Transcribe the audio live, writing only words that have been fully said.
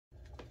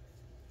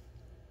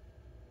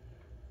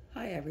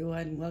Hi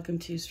everyone, welcome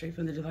to Straight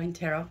from the Divine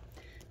Tarot.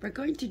 We're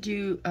going to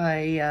do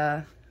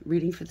a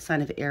reading for the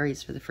sign of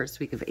Aries for the first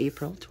week of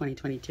April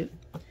 2022.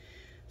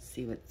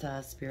 See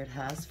what Spirit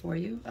has for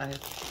you. I've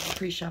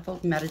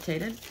pre-shuffled,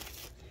 meditated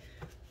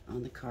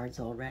on the cards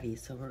already,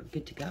 so we're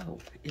good to go.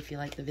 If you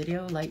like the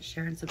video, like,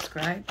 share, and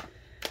subscribe.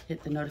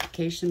 Hit the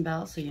notification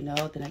bell so you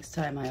know the next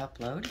time I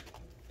upload.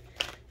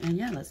 And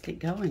yeah, let's get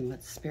going.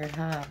 What Spirit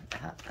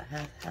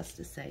has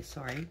to say,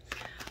 sorry.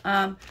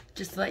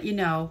 Just to let you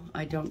know,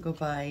 I don't go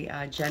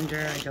by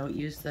gender. I don't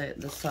use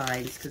the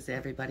signs because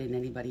everybody and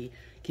anybody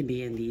can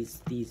be in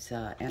these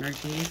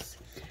energies.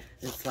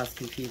 It's less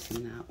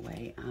confusing that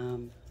way.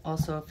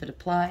 Also, if it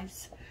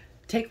applies,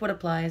 take what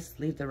applies,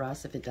 leave the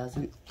rest if it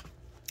doesn't.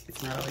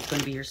 It's not always going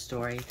to be your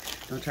story.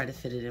 Don't try to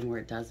fit it in where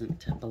it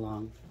doesn't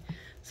belong.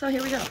 So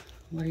here we go.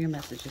 What are your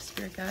messages,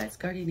 Spirit guides,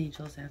 guardian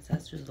angels,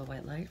 ancestors of the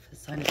white light for the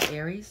sign of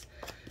Aries,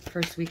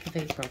 first week of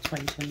April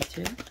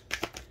 2022?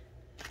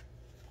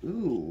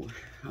 Ooh,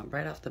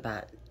 right off the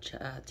bat,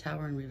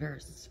 Tower in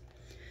reverse.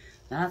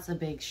 That's a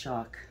big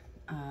shock.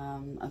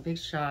 A big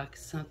shock.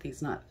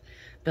 Something's not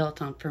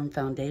built on firm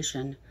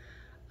foundation.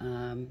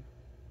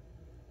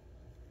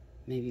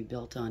 Maybe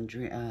built on,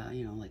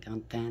 like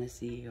on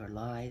fantasy or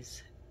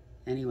lies.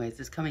 Anyways,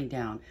 it's coming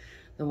down.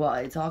 The wall,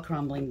 it's all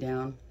crumbling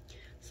down.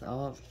 It's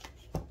all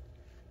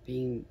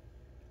being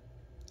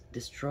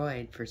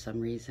destroyed for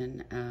some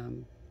reason.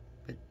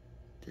 But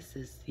this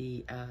is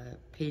the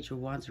Page of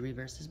Wands in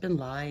reverse. There's been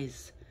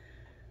lies.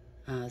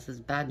 This is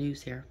bad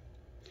news here.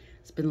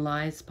 It's been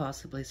lies,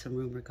 possibly some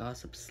rumor,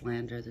 gossip,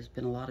 slander. There's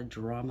been a lot of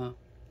drama.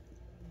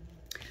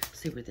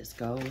 See where this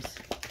goes.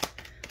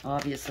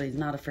 Obviously, it's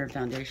not a firm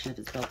foundation if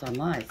it's built on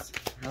lies.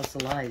 House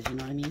of lies, you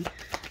know what I mean?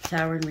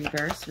 Tower in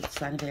reverse with the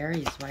sign of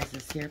Aries. Why is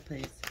this here,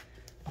 please?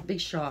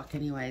 Big shock,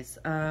 anyways.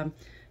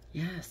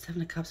 Yeah,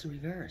 Seven of Cups in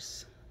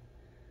reverse.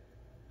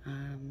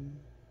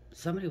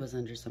 Somebody was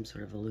under some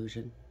sort of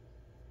illusion.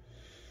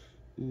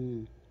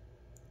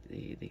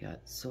 They got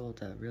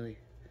sold a really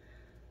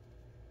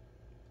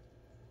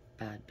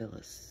bad bill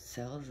of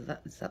sales. Is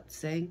that the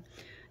saying?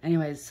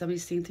 Anyways,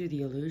 somebody's seen through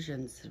the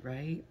illusions,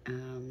 right?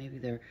 Maybe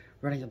they're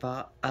running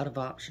out of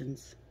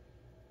options.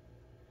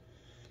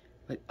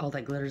 But all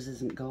that glitters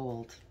isn't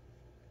gold.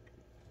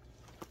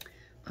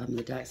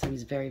 The deck,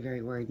 somebody's very,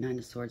 very worried. Nine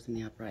of Swords in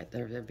the upright.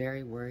 They're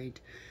very worried.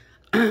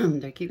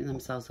 They're keeping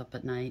themselves up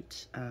at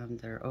night.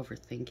 They're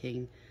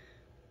overthinking.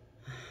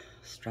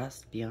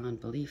 Stressed beyond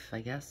belief,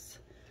 I guess.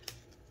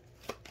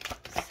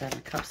 Seven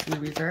of Cups in the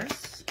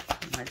reverse.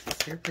 Why is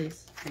this here,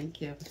 please?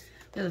 Thank you.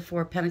 We have the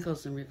Four of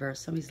Pentacles in reverse.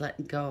 Somebody's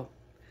letting go.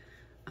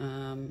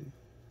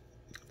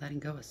 Letting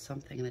go of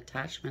something, an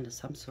attachment of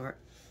some sort.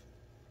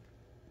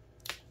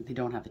 They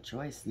don't have a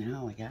choice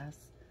now, I guess.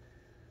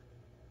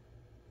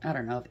 I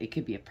don't know. It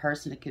could be a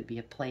person, it could be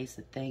a place,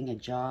 a thing, a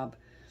job.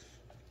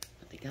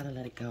 But they gotta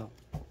let it go.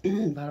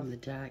 Bottom of the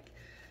deck.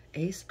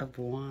 Ace of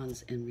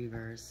Wands in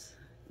reverse.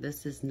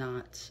 This is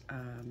not...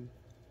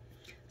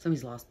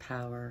 somebody's lost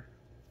power.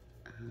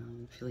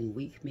 Feeling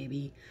weak,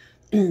 maybe.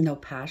 No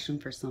passion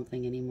for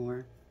something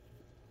anymore.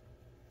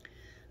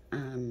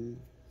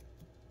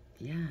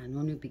 Yeah,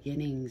 no new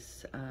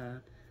beginnings.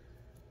 We'll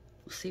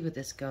see where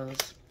this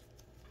goes.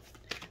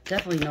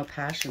 Definitely no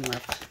passion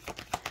left.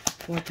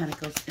 Four of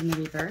Pentacles in the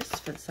reverse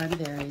for the sign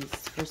of Aries,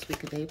 first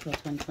week of April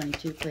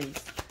 2022,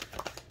 please.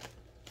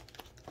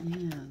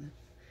 Yeah,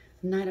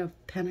 Knight of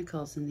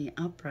Pentacles in the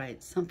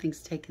upright.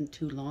 Something's taken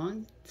too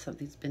long.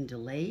 Something's been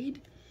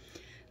delayed.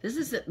 This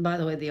is, by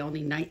the way, the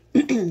only night,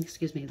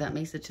 excuse me, that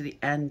makes it to the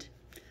end,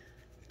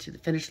 to the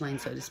finish line,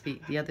 so to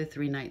speak. The other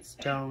three nights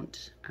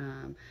don't.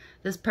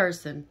 This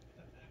person,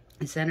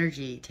 this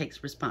energy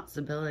takes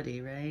responsibility,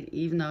 right?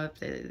 Even though if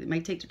they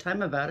might take their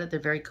time about it,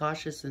 they're very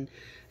cautious and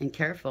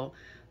careful.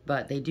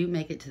 But they do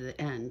make it to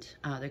the end.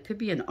 There could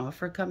be an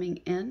offer coming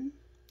in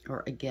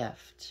or a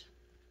gift.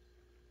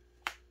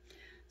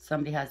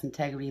 Somebody has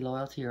integrity,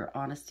 loyalty, or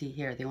honesty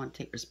here. They want to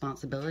take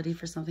responsibility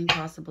for something,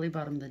 possibly.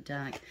 Bottom of the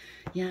deck.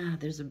 Yeah,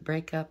 there's a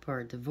breakup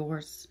or a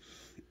divorce.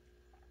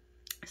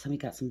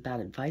 Somebody got some bad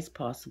advice,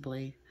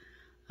 possibly.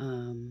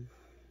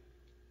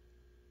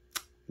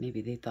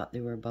 Maybe they thought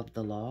they were above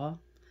the law.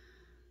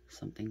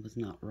 Something was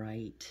not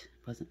right.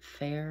 Wasn't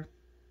fair.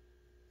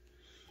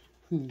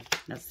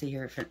 Let's see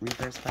here if it in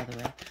reverse, by the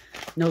way.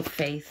 No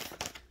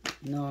faith.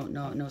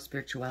 No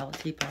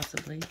spirituality,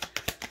 possibly.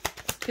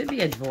 Could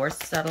be a divorce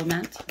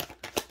settlement.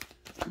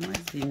 Why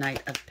is the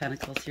Knight of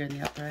Pentacles here in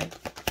the upright?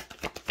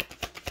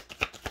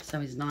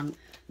 Somebody's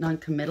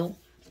non-committal.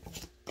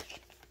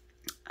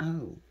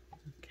 Oh,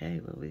 okay.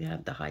 Well, we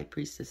have the High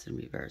Priestess in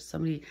reverse.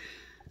 Somebody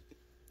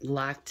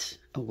lacked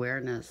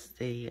awareness.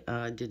 They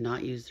did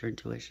not use their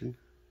intuition.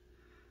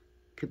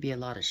 Could be a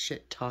lot of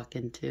shit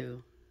talking,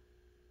 too.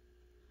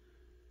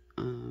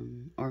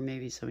 Or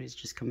maybe somebody's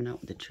just coming out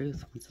with the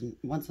truth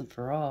once and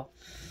for all.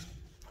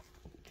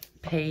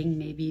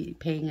 Paying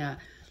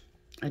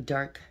a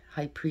dark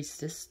high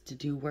priestess to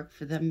do work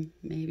for them,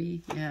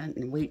 maybe. Yeah,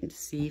 and waiting to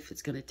see if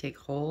it's going to take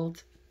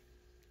hold.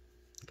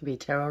 It could be a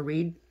tarot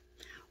read.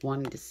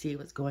 wanting to see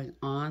what's going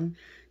on,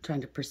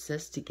 trying to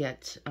persist to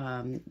get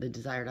the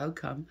desired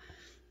outcome.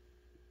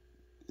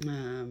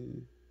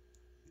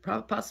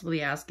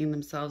 Possibly asking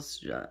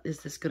themselves,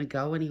 is this going to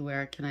go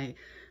anywhere? Can I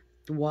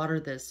water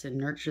this and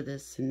nurture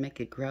this and make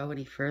it grow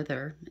any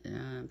further?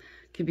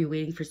 Could be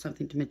waiting for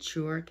something to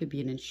mature. Could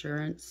be an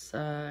insurance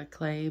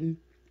claim.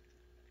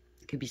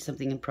 Could be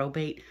something in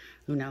probate.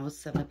 Who knows?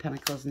 Seven of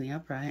Pentacles in the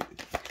upright.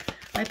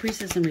 High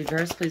Priestess in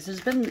reverse, please.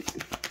 There's been...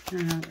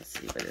 let's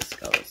see where this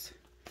goes.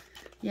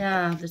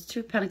 Yeah, there's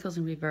two Pentacles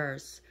in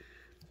reverse.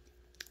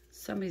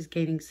 Somebody's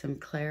gaining some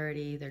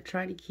clarity. They're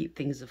trying to keep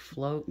things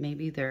afloat.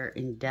 Maybe they're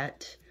in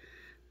debt.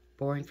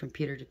 Borrowing from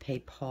Peter to pay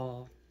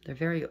Paul. They're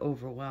very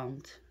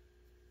overwhelmed.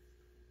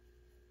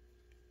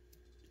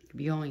 Could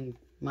be owing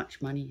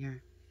much money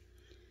here.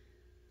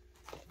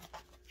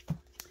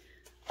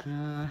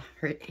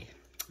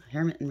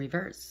 Hermit in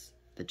reverse.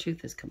 The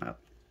truth has come out.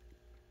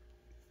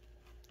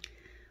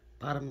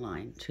 Bottom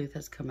line, truth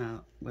has come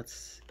out.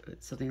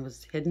 Something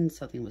was hidden,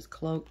 something was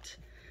cloaked.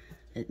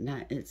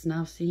 It's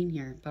now seen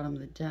here. Bottom of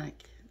the deck.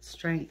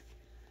 Strength.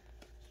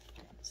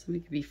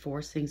 Somebody could be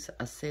forcing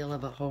a sale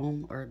of a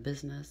home or a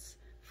business.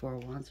 Four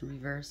of Wands in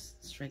reverse.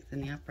 Strength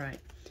in the upright.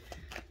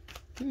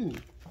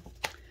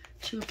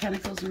 Two of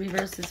Pentacles in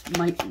reverse. It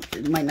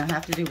might not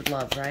have to do with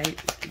love, right?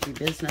 It could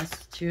be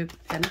business. Two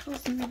of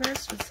Pentacles in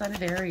reverse with sign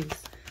of Aries.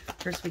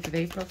 First week of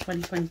April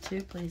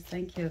 2022, please.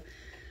 Thank you.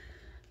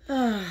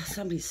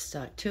 Somebody's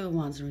stuck. Two of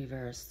Wands in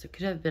reverse. There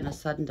could have been a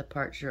sudden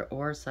departure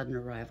or a sudden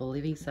arrival,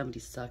 leaving somebody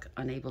stuck,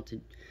 unable to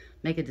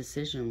make a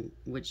decision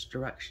which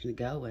direction to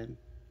go in.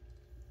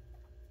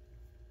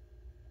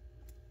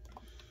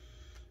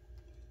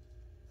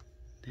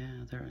 Yeah,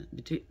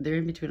 they're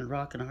in between a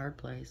rock and a hard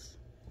place.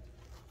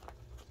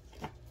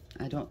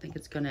 I don't think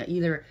it's going to,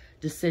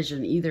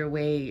 either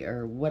way,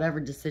 or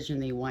whatever decision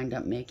they wind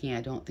up making,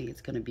 I don't think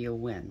it's going to be a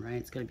win, right?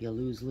 It's going to be a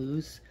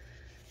lose-lose.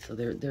 So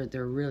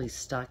they're really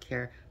stuck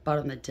here.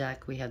 Bottom of the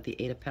deck, we have the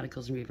Eight of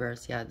Pentacles in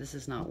reverse. Yeah, this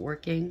is not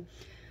working.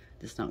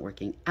 This is not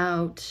working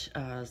out.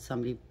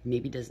 Somebody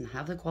maybe doesn't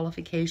have the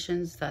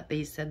qualifications that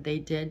they said they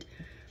did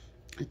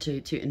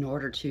in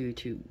order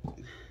to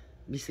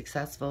be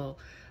successful.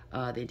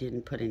 They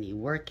didn't put any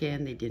work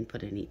in. They didn't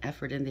put any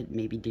effort in. They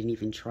maybe didn't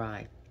even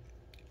try.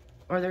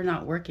 Or they're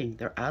not working.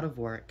 They're out of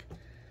work.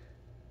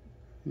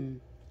 Could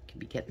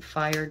be getting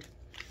fired,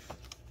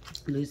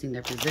 losing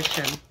their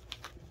position.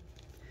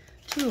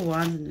 Two of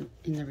Wands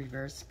in the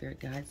reverse. Spirit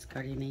guides,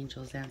 guardian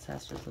angels,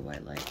 ancestors, the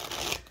white light.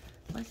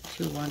 Why is the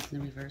Two of Wands in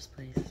the reverse,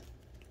 please?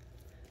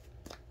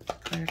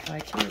 Clarify.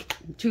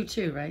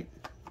 Two, right?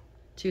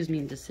 Twos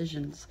mean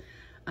decisions.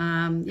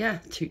 Yeah,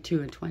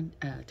 2 and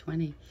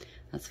 20.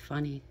 That's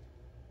funny.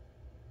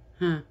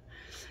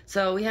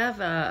 So we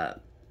have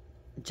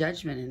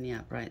Judgment in the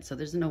upright. So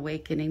there's an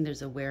awakening.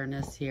 There's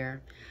awareness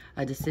here.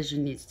 A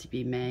decision needs to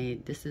be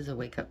made. This is a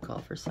wake-up call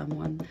for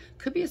someone.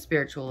 Could be a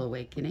spiritual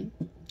awakening.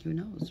 Who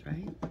knows,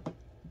 right?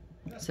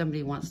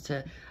 Somebody wants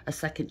a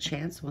second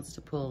chance, wants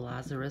to pull a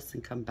Lazarus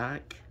and come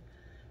back.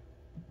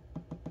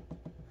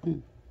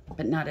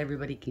 But not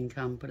everybody can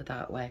come, put it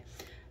that way.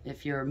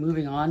 If you're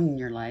moving on in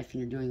your life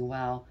and you're doing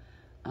well,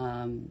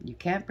 you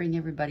can't bring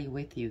everybody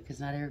with you because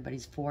not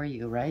everybody's for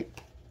you, right?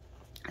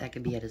 That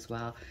could be it as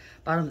well.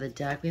 Bottom of the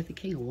deck, we have the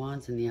King of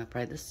Wands in the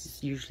upright. This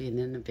is usually an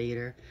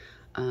innovator.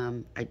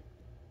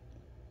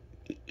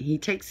 He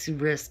takes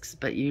risks,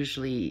 but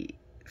usually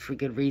for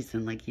good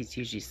reason. Like, he's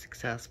usually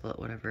successful at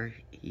whatever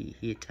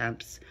he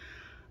attempts.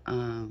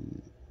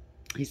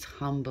 He's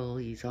humble.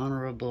 He's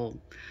honorable.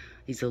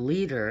 He's a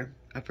leader,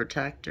 a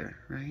protector,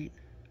 right?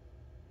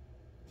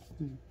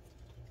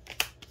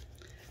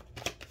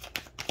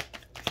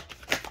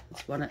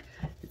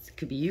 It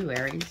could be you,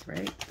 Aries,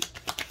 right?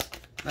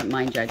 But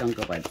mind you, I don't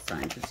go by the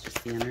signs. It's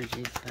just the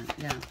energies. But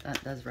yeah,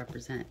 that does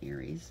represent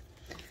Aries.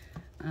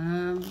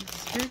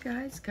 Spirit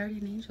guides,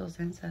 guardian angels,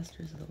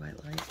 ancestors of the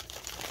white light.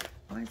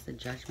 Why is the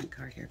Judgment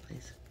card here,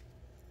 please?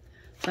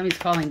 Somebody's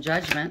calling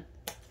judgment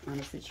on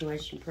a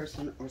situation,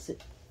 person, or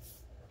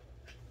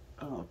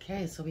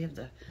okay, so we have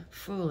the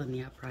Fool in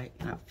the upright.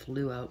 That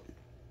flew out.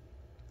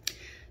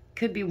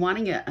 Could be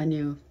wanting a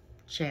new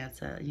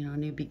chance, a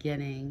new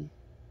beginning,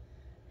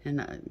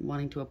 and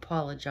wanting to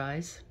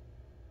apologize.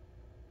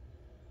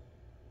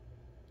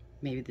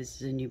 Maybe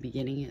this is a new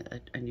beginning,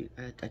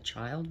 a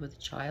child with a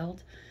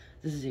child.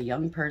 This is a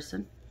young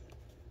person.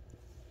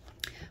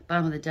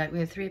 Bottom of the deck, we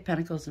have Three of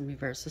Pentacles in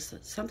reverse. So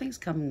something's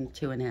coming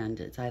to an end.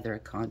 It's either a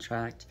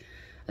contract,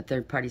 a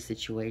third-party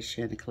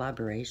situation, a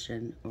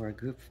collaboration, or a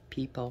group of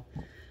people.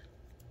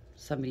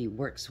 Somebody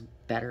works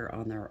better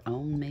on their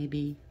own,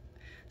 maybe.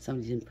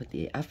 Somebody didn't put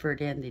the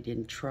effort in. They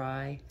didn't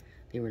try.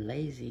 They were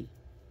lazy.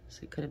 So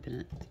it could have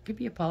been, it could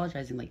be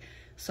apologizing, like,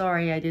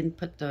 sorry, I didn't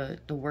put the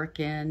work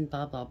in,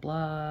 blah, blah,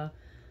 blah.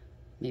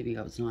 Maybe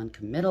I was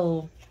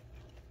non-committal.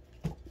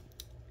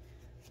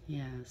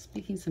 Yeah,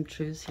 speaking some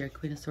truths here.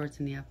 Queen of Swords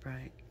in the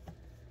upright.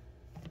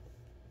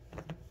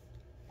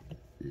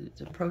 It's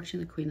approaching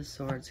the Queen of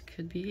Swords. It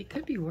could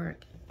be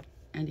work,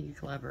 ending a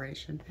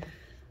collaboration.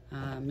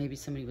 Maybe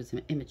somebody was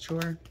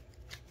immature.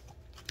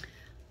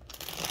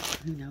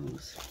 Who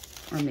knows?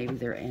 Or maybe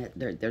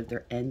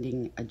they're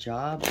ending a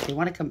job. They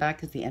want to come back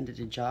because they ended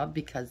a job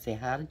because they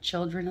had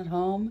children at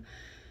home.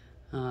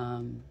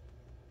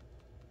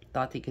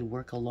 Thought they could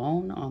work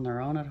alone on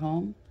their own at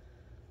home.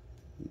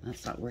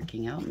 That's not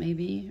working out,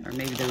 maybe. Or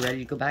maybe they're ready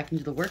to go back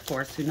into the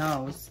workforce. Who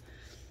knows?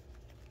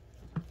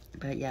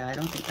 But yeah, I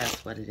don't think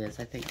that's what it is.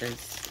 I think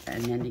there's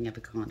an ending of a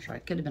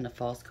contract. Could have been a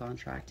false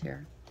contract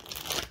here.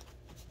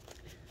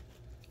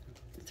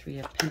 Three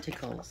of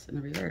Pentacles in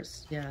the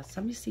reverse. Yeah,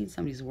 somebody's seen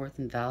somebody's worth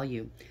and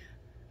value.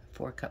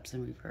 Four Cups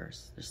in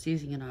reverse. They're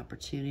seizing an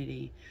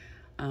opportunity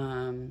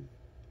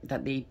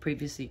that they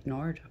previously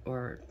ignored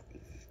or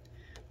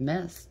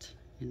missed.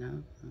 You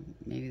know,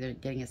 maybe they're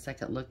getting a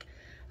second look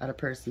at a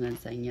person and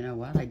saying, you know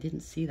what, I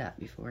didn't see that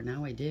before.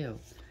 Now I do.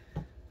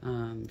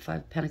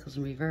 Five Pentacles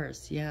in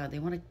reverse. Yeah, they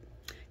want to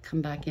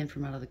come back in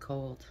from out of the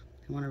cold.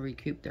 They want to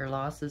recoup their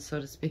losses, so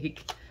to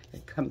speak,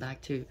 and come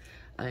back to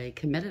a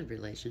committed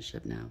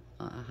relationship now,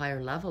 a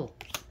higher level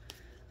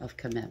of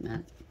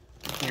commitment.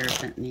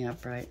 Hierophant in the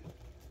upright.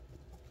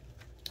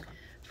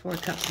 Four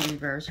Cups in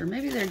reverse. Or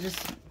maybe they're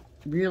just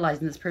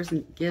realizing this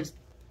person gives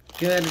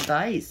good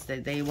advice.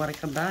 They want to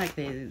come back.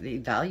 They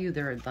value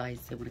their advice.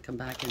 They want to come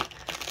back and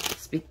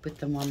speak with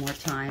them one more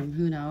time.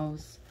 Who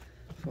knows?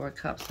 Four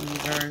Cups in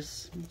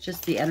reverse.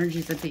 Just the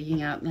energies I'm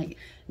picking up. Like,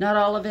 not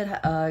all of it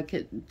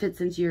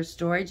fits into your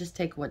story. Just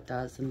take what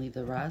does and leave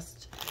the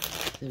rest.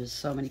 There's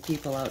so many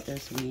people out there,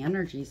 so many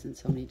energies, and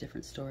so many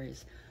different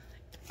stories.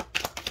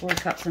 Four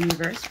Cups in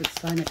reverse with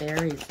sign of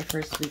Aries, the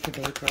first week of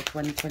April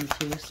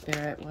 2022.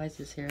 Spirit, why is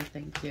this here?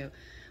 Thank you.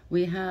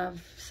 We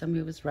have somebody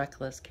who was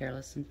reckless,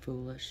 careless, and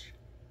foolish.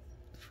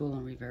 Fool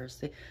in reverse.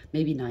 They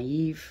may be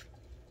naive.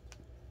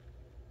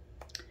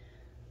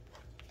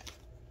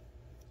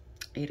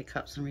 Eight of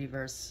Cups in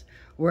reverse.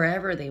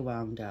 Wherever they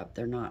wound up,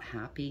 they're not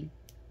happy.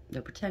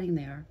 They're pretending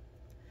they are.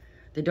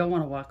 They don't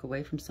want to walk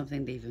away from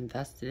something they've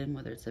invested in,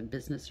 whether it's a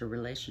business or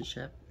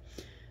relationship,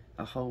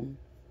 a home.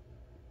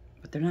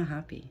 But they're not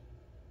happy.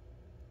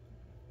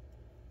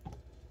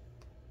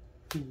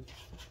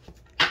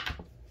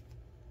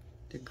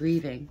 They're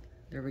grieving.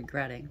 They're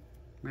regretting.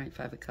 Right?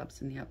 Five of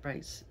Cups in the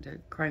uprights. They're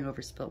crying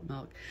over spilt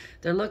milk.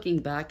 They're looking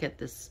back at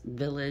this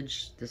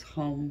village, this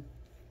home,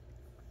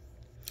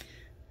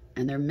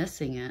 and they're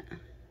missing it.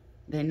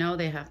 They know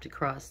they have to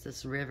cross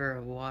this river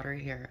of water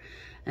here,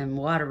 and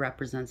water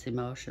represents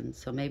emotions.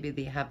 So maybe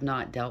they have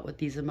not dealt with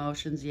these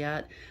emotions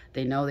yet.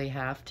 They know they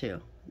have to.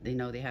 They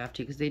know they have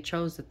to because they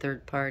chose the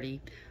third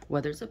party,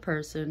 whether it's a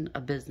person, a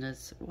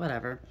business,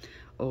 whatever,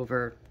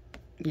 over,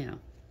 you know,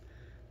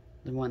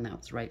 the one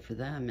that's right for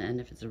them.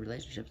 And if it's a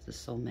relationship, it's a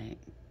soulmate,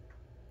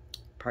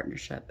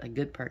 partnership, a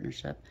good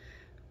partnership,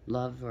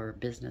 love or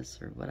business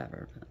or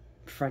whatever,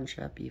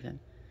 friendship even.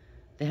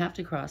 They have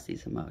to cross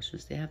these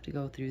emotions. They have to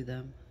go through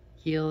them.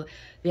 Heal.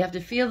 They have to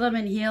feel them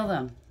and heal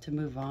them to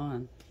move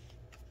on.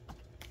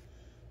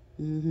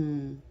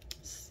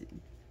 This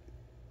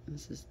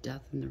is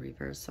death in the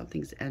reverse.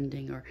 Something's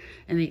ending, or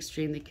in the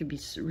extreme, they could be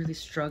really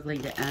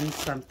struggling to end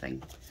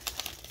something.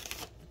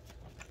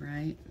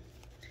 Right?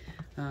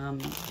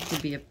 It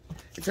could be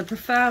it's a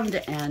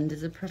profound end.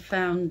 It's a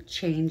profound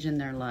change in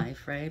their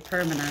life, right?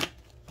 Permanent.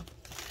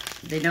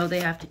 They know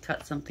they have to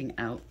cut something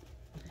out.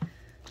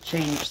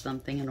 Change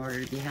something in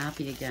order to be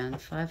happy again.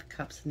 Five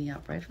Cups in the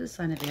upright for the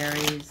sign of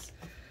Aries.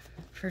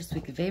 First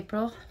week of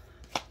April.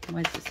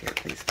 Why is this here?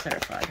 Please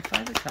clarify. The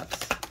Five of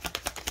Cups.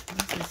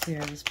 What is this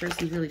here? This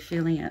person's really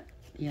feeling it.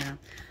 Yeah.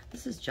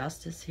 This is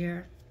justice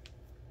here.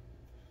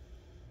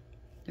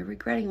 They're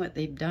regretting what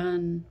they've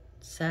done,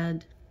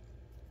 said,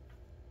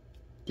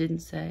 didn't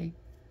say.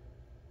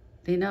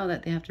 They know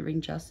that they have to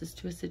bring justice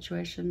to a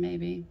situation,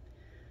 maybe.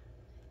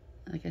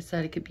 Like I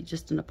said, it could be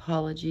just an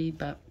apology,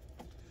 but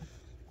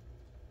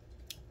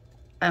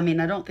I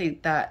mean, I don't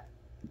think that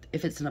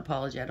if it's an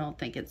apology, I don't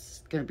think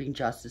it's going to bring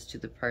justice to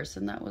the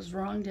person that was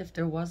wronged, if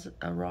there was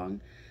a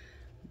wrong.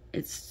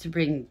 It's to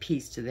bring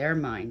peace to their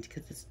mind,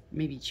 because it's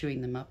maybe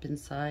chewing them up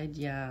inside.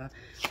 Yeah,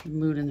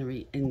 mood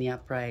in the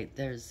upright.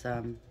 There's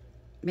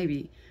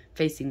maybe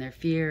facing their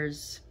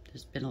fears.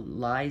 There's been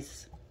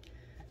lies,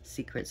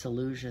 secrets,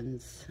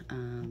 illusions.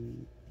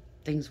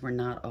 Things were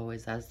not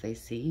always as they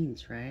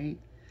seemed, right?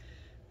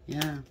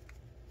 Yeah.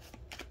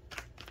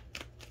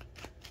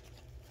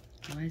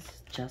 Why is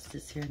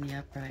justice here in the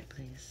upright,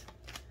 please?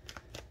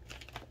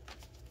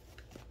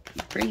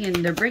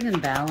 They're bringing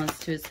balance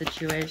to a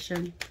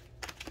situation.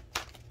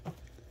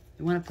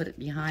 They want to put it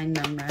behind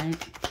them, right?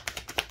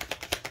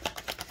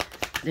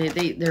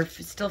 They're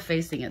still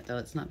facing it, though.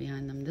 It's not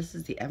behind them. This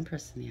is the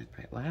Empress in the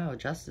upright. Wow,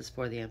 justice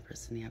for the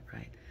Empress in the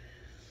upright.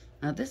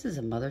 Now, this is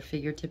a mother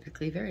figure,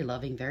 typically. Very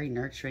loving, very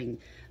nurturing,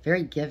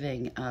 very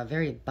giving,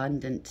 very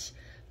abundant,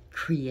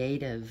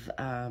 creative.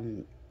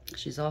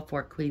 She's all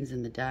four queens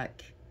in the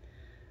deck.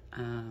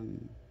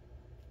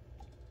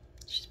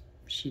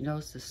 She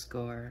knows the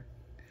score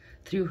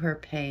through her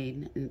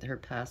pain and her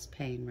past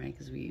pain, right?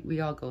 Because we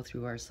all go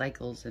through our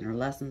cycles and our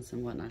lessons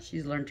and whatnot.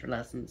 She's learned her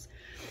lessons.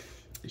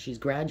 She's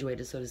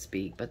graduated, so to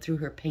speak, but through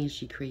her pain,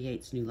 she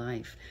creates new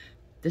life.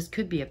 This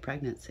could be a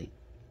pregnancy.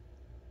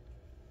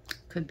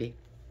 Could be.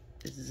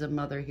 This is a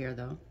mother here,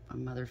 though. A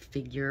mother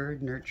figure,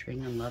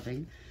 nurturing and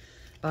loving.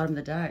 Bottom of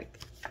the deck,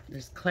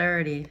 there's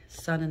clarity.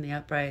 Sun in the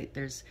upright.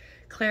 There's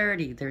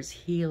clarity. There's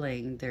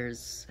healing.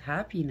 There's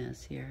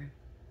happiness here.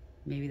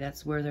 Maybe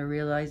that's where they're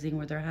realizing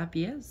where their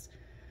happy is.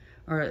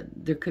 Or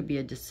there could be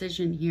a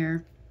decision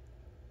here.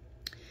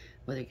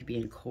 Whether it could be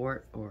in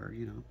court or,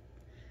 you know.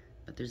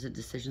 But there's a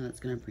decision that's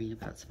going to bring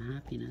about some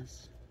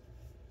happiness.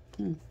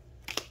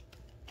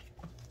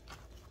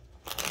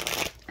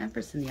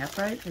 Empress in the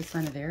upright for the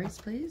sign of Aries,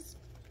 please.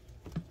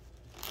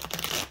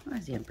 Why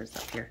is the Empress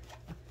up here?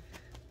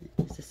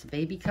 Is this a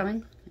baby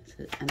coming? Is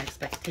it an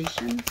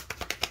expectation?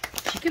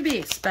 She could be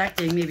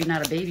expecting, maybe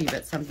not a baby,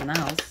 but something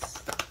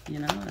else. You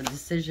know, a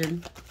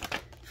decision.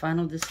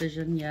 Final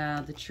decision.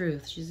 Yeah, the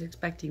truth. She's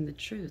expecting the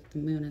truth. The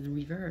moon in the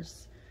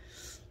reverse.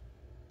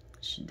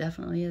 She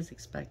definitely is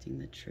expecting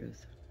the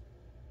truth.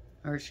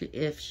 Or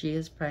if she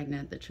is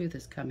pregnant, the truth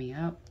is coming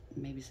out.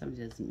 Maybe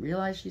somebody doesn't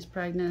realize she's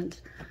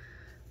pregnant.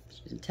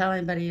 She didn't tell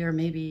anybody, or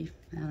maybe,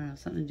 I don't know,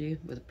 something to do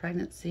with a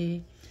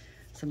pregnancy.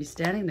 Somebody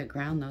standing their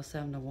ground, though,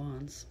 Seven of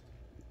Wands.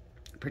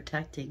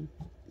 Protecting.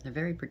 They're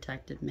very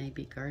protected,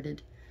 maybe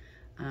guarded.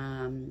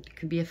 It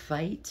could be a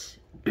fight.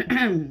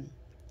 Could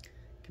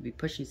be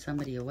pushing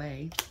somebody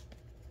away.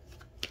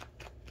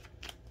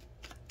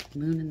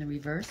 Moon in the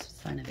reverse,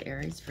 sign of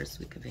Aries, first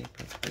week of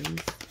April,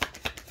 please.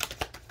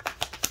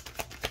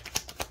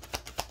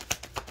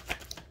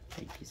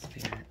 Thank you,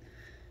 Spirit.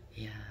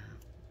 Yeah.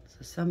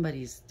 So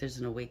there's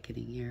an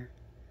awakening here.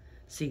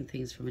 Seeing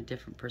things from a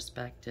different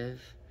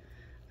perspective.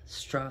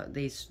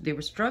 They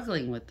were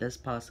struggling with this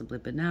possibly,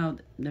 but now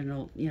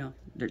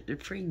they're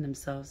freeing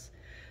themselves.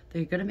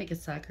 They're going to make a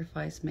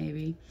sacrifice,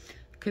 maybe.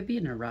 Could be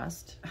an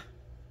arrest.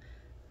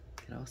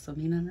 Could also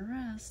mean an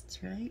arrest,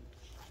 right?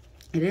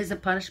 It is a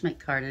punishment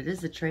card. It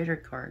is a traitor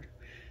card.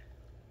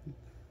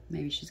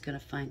 Maybe she's going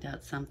to find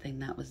out something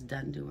that was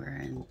done to her.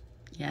 And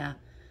yeah.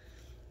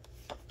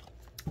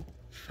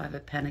 Five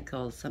of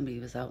Pentacles. Somebody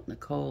was out in the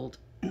cold.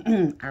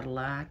 Out of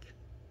lack.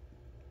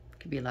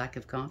 Could be a lack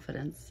of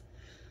confidence.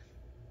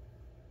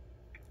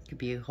 Could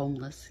be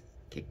homeless.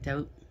 Kicked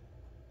out.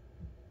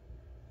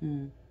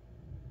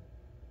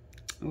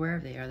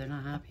 Wherever they are, they're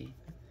not happy.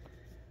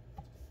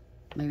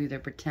 Maybe they're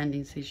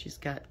pretending. See, she's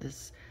got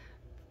this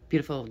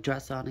beautiful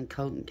dress on and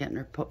coat and getting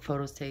her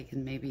photos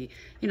taken. Maybe,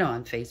 you know,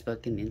 on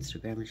Facebook and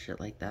Instagram and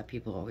shit like that.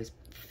 People always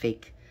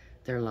fake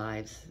their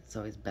lives. It's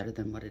always better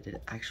than what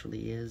it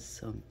actually is.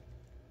 So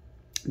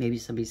maybe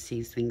somebody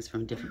sees things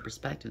from a different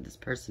perspective. This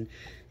person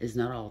is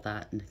not all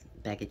that and a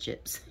bag of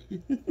chips.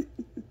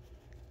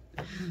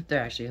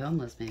 They're actually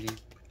homeless, maybe.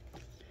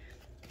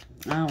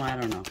 Oh, I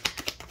don't know.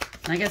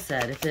 Like I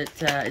said, if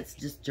it's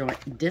just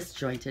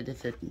disjointed,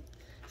 if it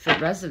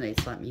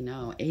resonates, let me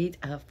know. 8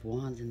 of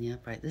Wands in the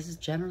upright. This is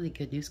generally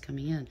good news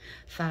coming in.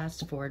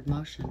 Fast forward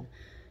motion.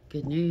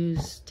 Good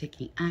news,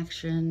 taking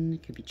action.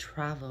 It could be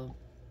travel.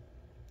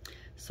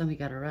 Somebody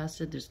got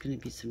arrested. There's going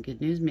to be some good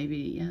news. Maybe,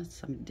 yeah,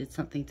 somebody did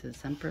something to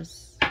this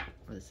Empress.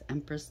 Or this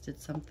Empress did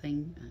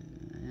something.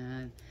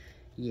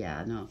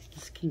 Yeah, no.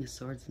 This King of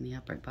Swords in the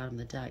upright bottom of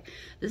the deck.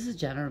 This is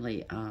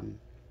generally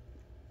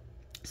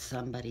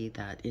somebody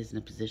that is in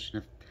a position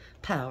of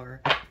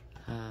power.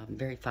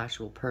 Very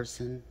factual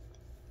person.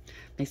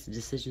 Makes a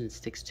decision and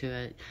sticks to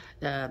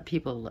it.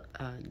 People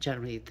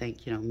generally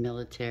think, you know,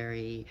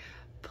 military,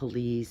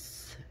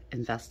 police,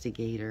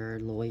 investigator,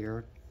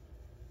 lawyer.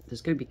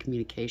 There's going to be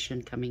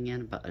communication coming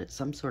in about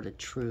some sort of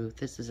truth.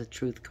 This is a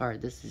truth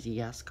card. This is a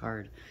yes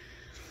card.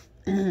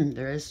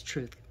 There is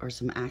truth or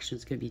some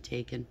actions going to be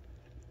taken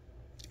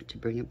to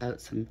bring about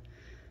to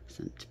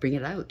bring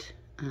it out.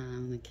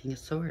 The King of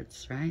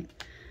Swords, right?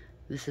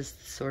 This is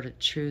the sort of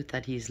truth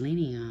that he's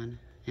leaning on,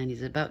 and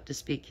he's about to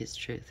speak his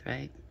truth,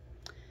 right?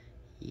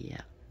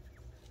 Yeah.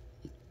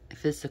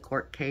 If it's a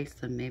court case,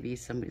 then maybe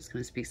somebody's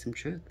going to speak some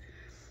truth.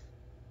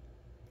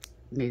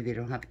 Maybe they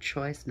don't have a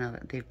choice now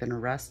that they've been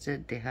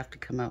arrested. They have to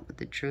come out with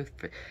the truth.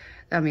 But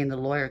I mean, the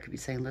lawyer could be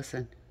saying,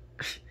 listen,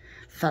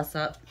 fess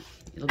up.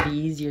 It'll be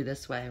easier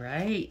this way,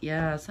 right?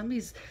 Yeah,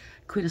 somebody's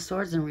Queen of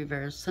Swords in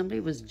reverse. Somebody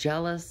was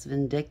jealous,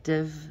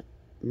 vindictive,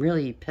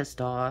 really pissed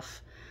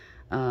off,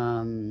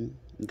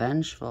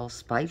 vengeful,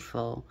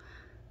 spiteful.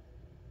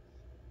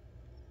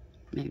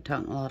 Maybe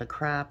talking a lot of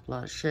crap, a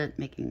lot of shit,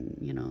 making,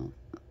 you know,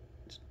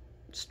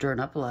 stirring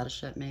up a lot of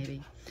shit,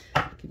 maybe.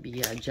 It could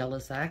be a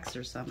jealous ex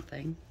or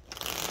something.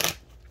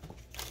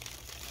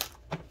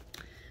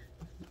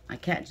 I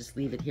can't just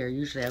leave it here.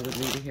 Usually I would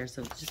leave it here,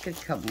 so just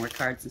get a couple more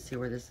cards and see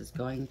where this is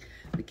going.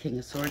 The King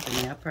of Swords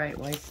in the upright.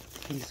 Why is the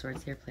King of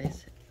Swords here,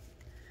 please?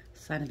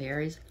 Sign of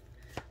Aries.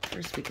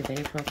 First week of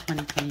April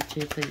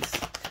 2022, please.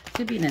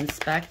 Could be an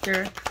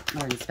inspector.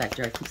 Or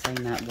inspector, I keep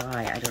saying that.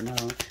 Why? I don't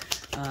know.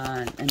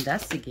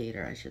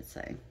 Investigator, I should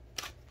say.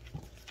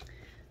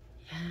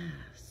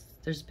 Yes.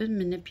 There's been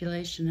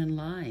manipulation and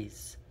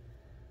lies.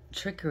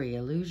 Trickery,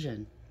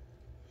 illusion.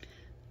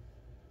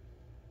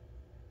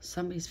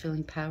 Somebody's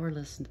feeling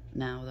powerless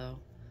now,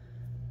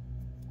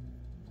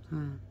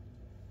 though.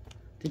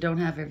 They don't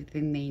have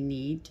everything they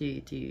need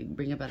to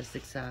bring about a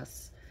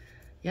success.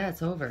 Yeah,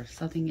 it's over.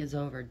 Something is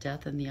over.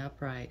 Death in the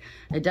upright.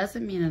 It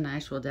doesn't mean an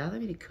actual death. I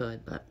mean, it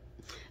could, but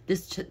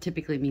this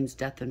typically means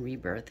death and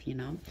rebirth, you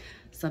know.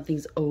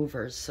 Something's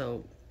over,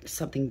 so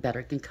something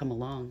better can come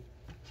along.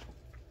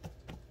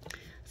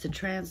 It's a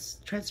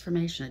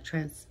transformation,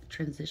 a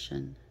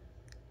transition.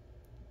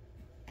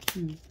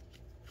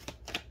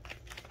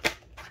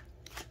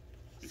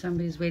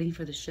 Somebody's waiting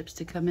for the ships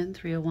to come in.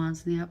 3 of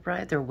Wands in the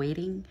upright. They're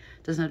waiting.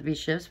 Doesn't have to be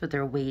ships, but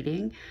they're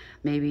waiting.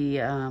 Maybe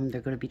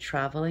they're going to be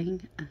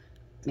traveling.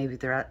 Maybe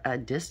they're at a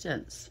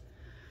distance.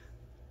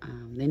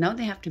 They know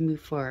they have to move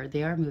forward.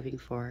 They are moving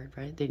forward,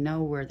 right? They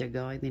know where they're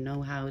going. They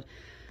know how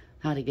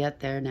to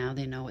get there now.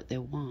 They know what they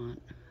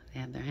want.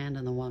 They have their hand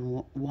on the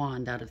one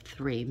wand out of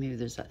 3. Maybe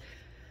there's a,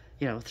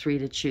 3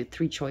 to choose.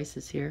 3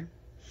 choices here.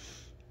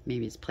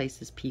 Maybe it's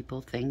places,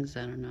 people, things.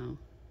 I don't know.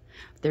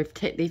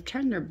 They've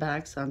turned their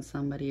backs on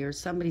somebody, or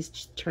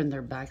somebody's turned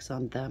their backs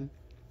on them.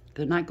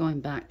 They're not going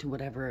back to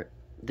whatever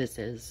this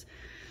is.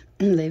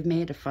 They've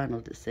made a final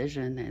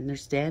decision, and they're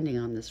standing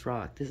on this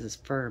rock. This is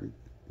firm,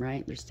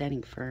 right? They're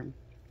standing firm.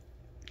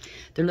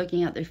 They're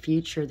looking at their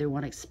future. They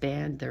want to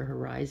expand their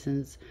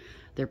horizons.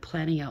 They're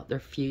planning out their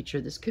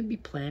future. This could be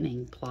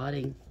planning,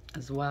 plotting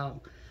as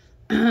well.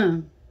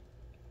 Bottom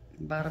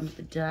of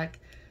the deck.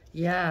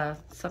 Yeah,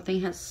 something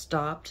has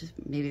stopped.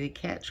 Maybe they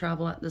can't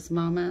travel at this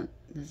moment.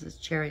 This is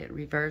Chariot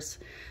reverse.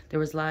 There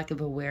was lack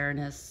of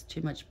awareness,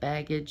 too much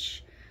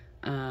baggage,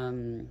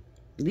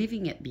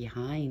 leaving it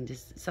behind.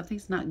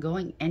 Something's not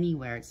going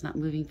anywhere. It's not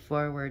moving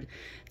forward.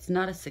 It's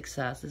not a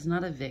success. It's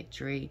not a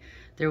victory.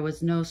 There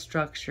was no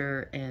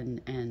structure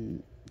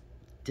and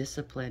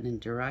discipline and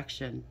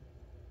direction.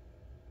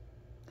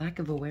 Lack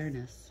of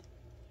awareness.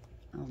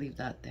 I'll leave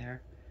that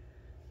there.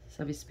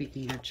 Somebody's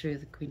speaking her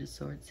truth. The Queen of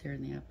Swords here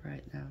in the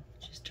upright now.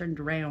 She's turned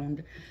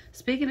around.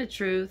 Speaking of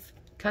truth,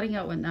 cutting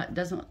out what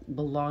doesn't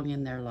belong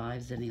in their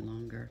lives any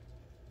longer.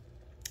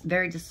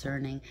 Very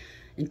discerning,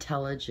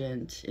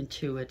 intelligent,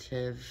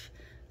 intuitive,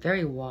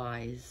 very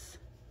wise.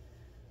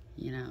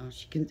 You know,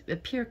 she can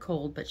appear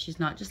cold, but she's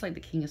not. Just like the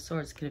King of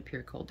Swords can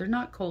appear cold. They're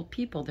not cold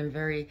people. They're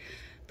very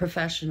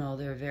professional.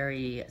 They're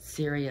very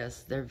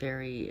serious. They're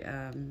very...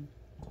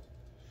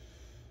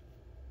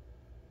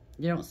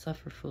 you don't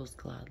suffer fools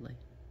gladly.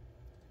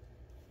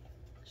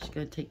 She's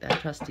going to take that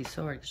trusty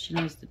sword because she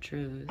knows the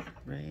truth,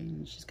 right?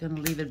 And she's going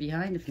to leave it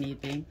behind if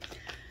need be.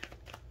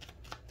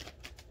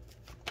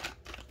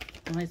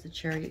 Why is the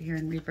Chariot here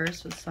in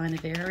reverse with sign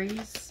of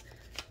Aries?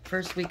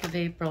 First week of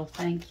April.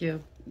 Thank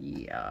you.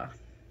 Yeah.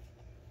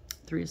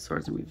 3 of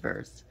Swords in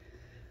reverse.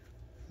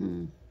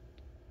 Could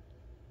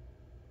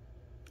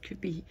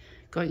be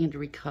going into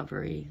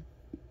recovery.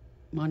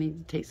 Wanting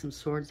to take some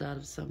swords out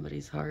of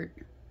somebody's heart.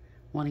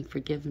 Wanting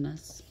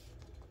forgiveness.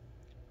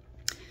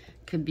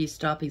 Could be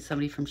stopping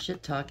somebody from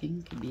shit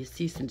talking. Could be a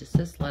cease and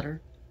desist letter.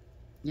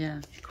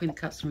 Yeah, Queen of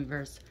Cups in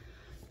reverse.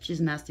 She's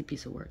a nasty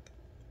piece of work.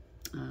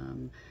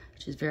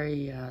 She's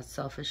very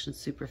selfish and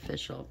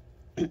superficial.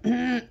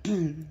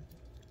 Doesn't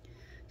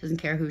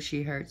care who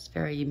she hurts.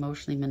 Very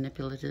emotionally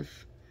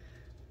manipulative.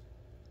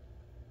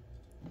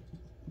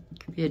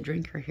 Could be a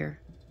drinker here.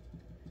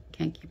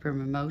 Can't keep her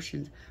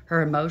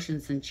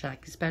emotions in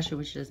check, especially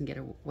when she doesn't get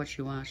what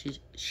she wants. She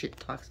shit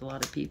talks a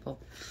lot of people.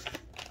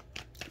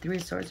 3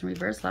 of Swords in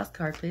reverse. Last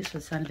card, please, for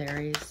the sign of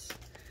Aries.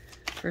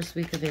 First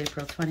week of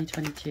April,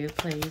 2022,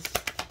 please.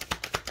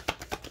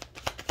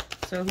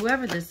 So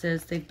whoever this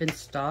is, they've been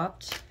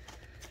stopped.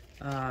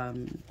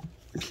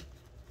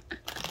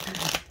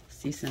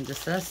 Cease and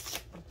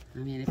desist. I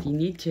mean, if you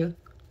need to,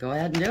 go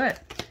ahead and do it.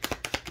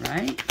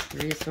 Right?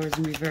 3 of Swords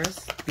in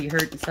reverse. Be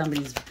hurting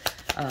somebody's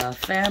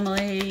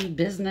family,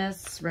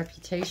 business,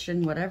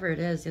 reputation, whatever it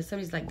is. If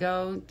somebody's let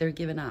go, they're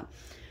giving up.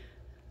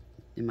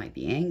 They might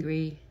be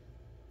angry.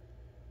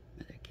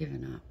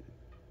 Giving up.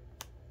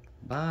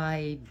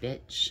 Bye,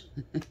 bitch.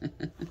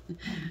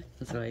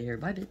 That's what I hear.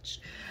 Bye, bitch.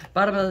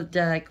 Bottom of the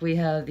deck, we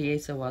have the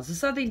Ace of Wands. So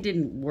something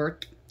didn't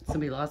work.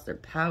 Somebody lost their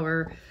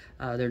power.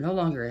 They're no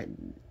longer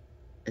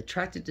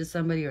attracted to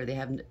somebody, or they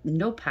have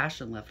no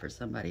passion left for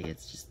somebody.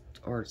 It's just,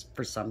 or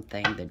for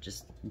something. They're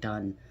just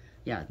done.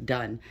 Yeah,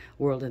 done.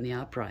 World in the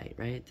upright,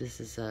 right? This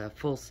is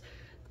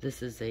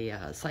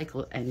a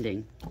cycle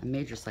ending. A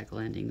major cycle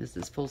ending. This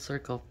is full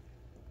circle.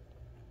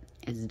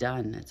 It's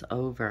done. It's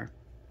over.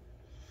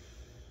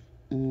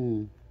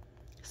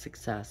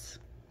 Success.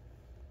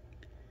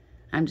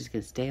 I'm just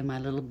going to stay in my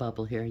little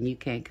bubble here and you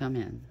can't come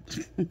in.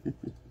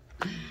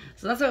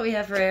 So that's what we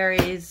have for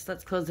Aries.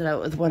 Let's close it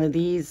out with one of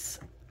these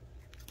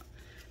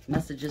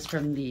messages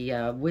from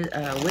the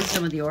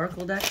Wisdom of the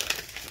Oracle deck.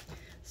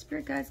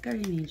 Spirit guides,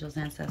 guardian angels,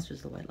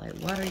 ancestors, the white light.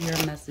 What are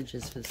your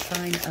messages for the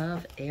sign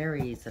of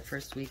Aries, the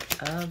first week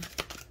of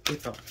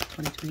April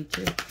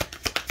 2022?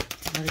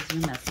 What is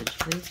your message,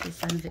 please, for the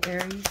sign of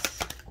Aries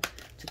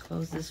to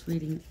close this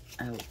reading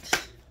out?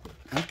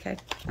 Okay.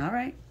 All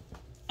right.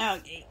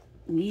 Okay.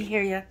 We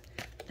hear you.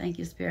 Thank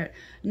you, Spirit.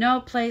 No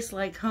place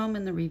like home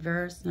in the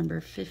reverse. Number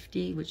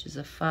 50, which is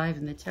a 5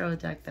 in the tarot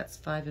deck. That's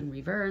 5 in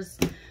reverse,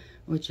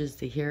 which is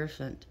the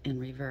Hierophant in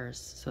reverse.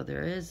 So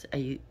there is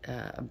a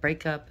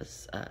breakup,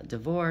 a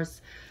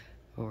divorce,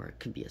 Or it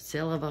could be a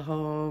sale of a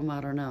home.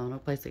 I don't know. No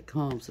place like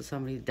home. So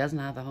somebody doesn't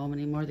have a home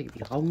anymore. They could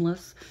be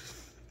homeless.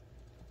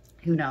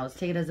 Who knows?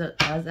 Take it as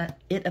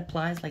it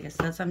applies, like I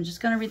said. So I'm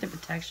just going to read the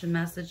protection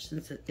message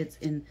since it's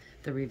in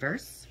the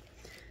reverse.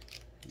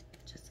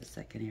 Just a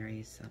second,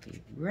 Aries. I'll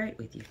be right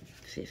with you.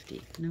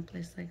 50. No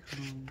place like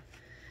home.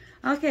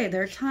 Okay,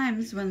 there are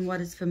times when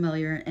what is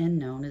familiar and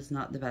known is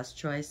not the best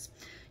choice.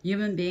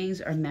 Human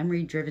beings are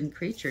memory-driven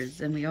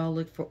creatures, and we all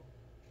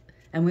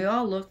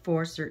look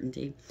for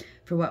certainty,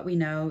 for what we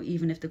know,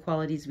 even if the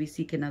qualities we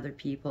seek in other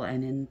people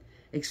and in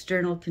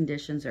external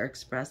conditions are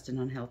expressed in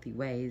unhealthy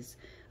ways.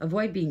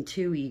 Avoid being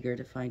too eager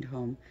to find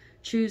home.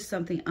 Choose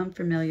something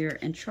unfamiliar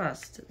and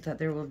trust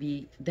that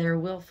you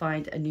will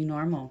find a new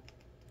normal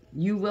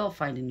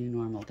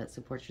that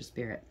supports your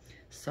spirit.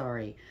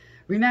 Sorry.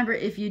 Remember,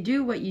 if you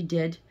do what you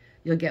did,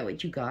 you'll get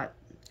what you got.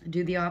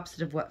 Do the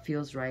opposite of what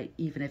feels right,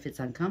 even if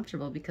it's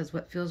uncomfortable, because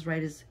what feels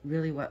right is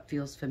really what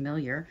feels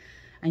familiar.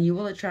 And you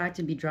will attract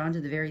and be drawn to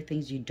the very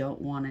things you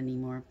don't want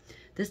anymore.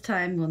 This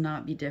time will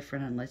not be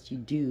different unless you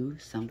do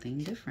something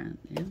different.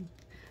 Yeah.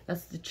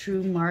 That's the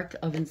true mark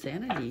of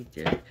insanity,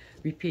 to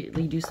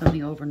repeatedly do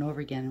something over and over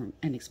again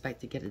and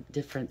expect to get a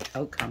different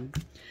outcome.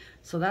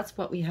 So that's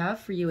what we have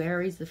for you,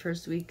 Aries, the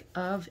first week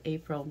of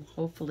April.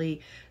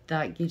 Hopefully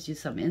that gives you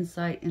some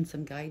insight and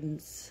some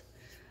guidance.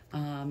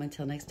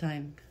 Until next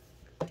time,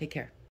 take care.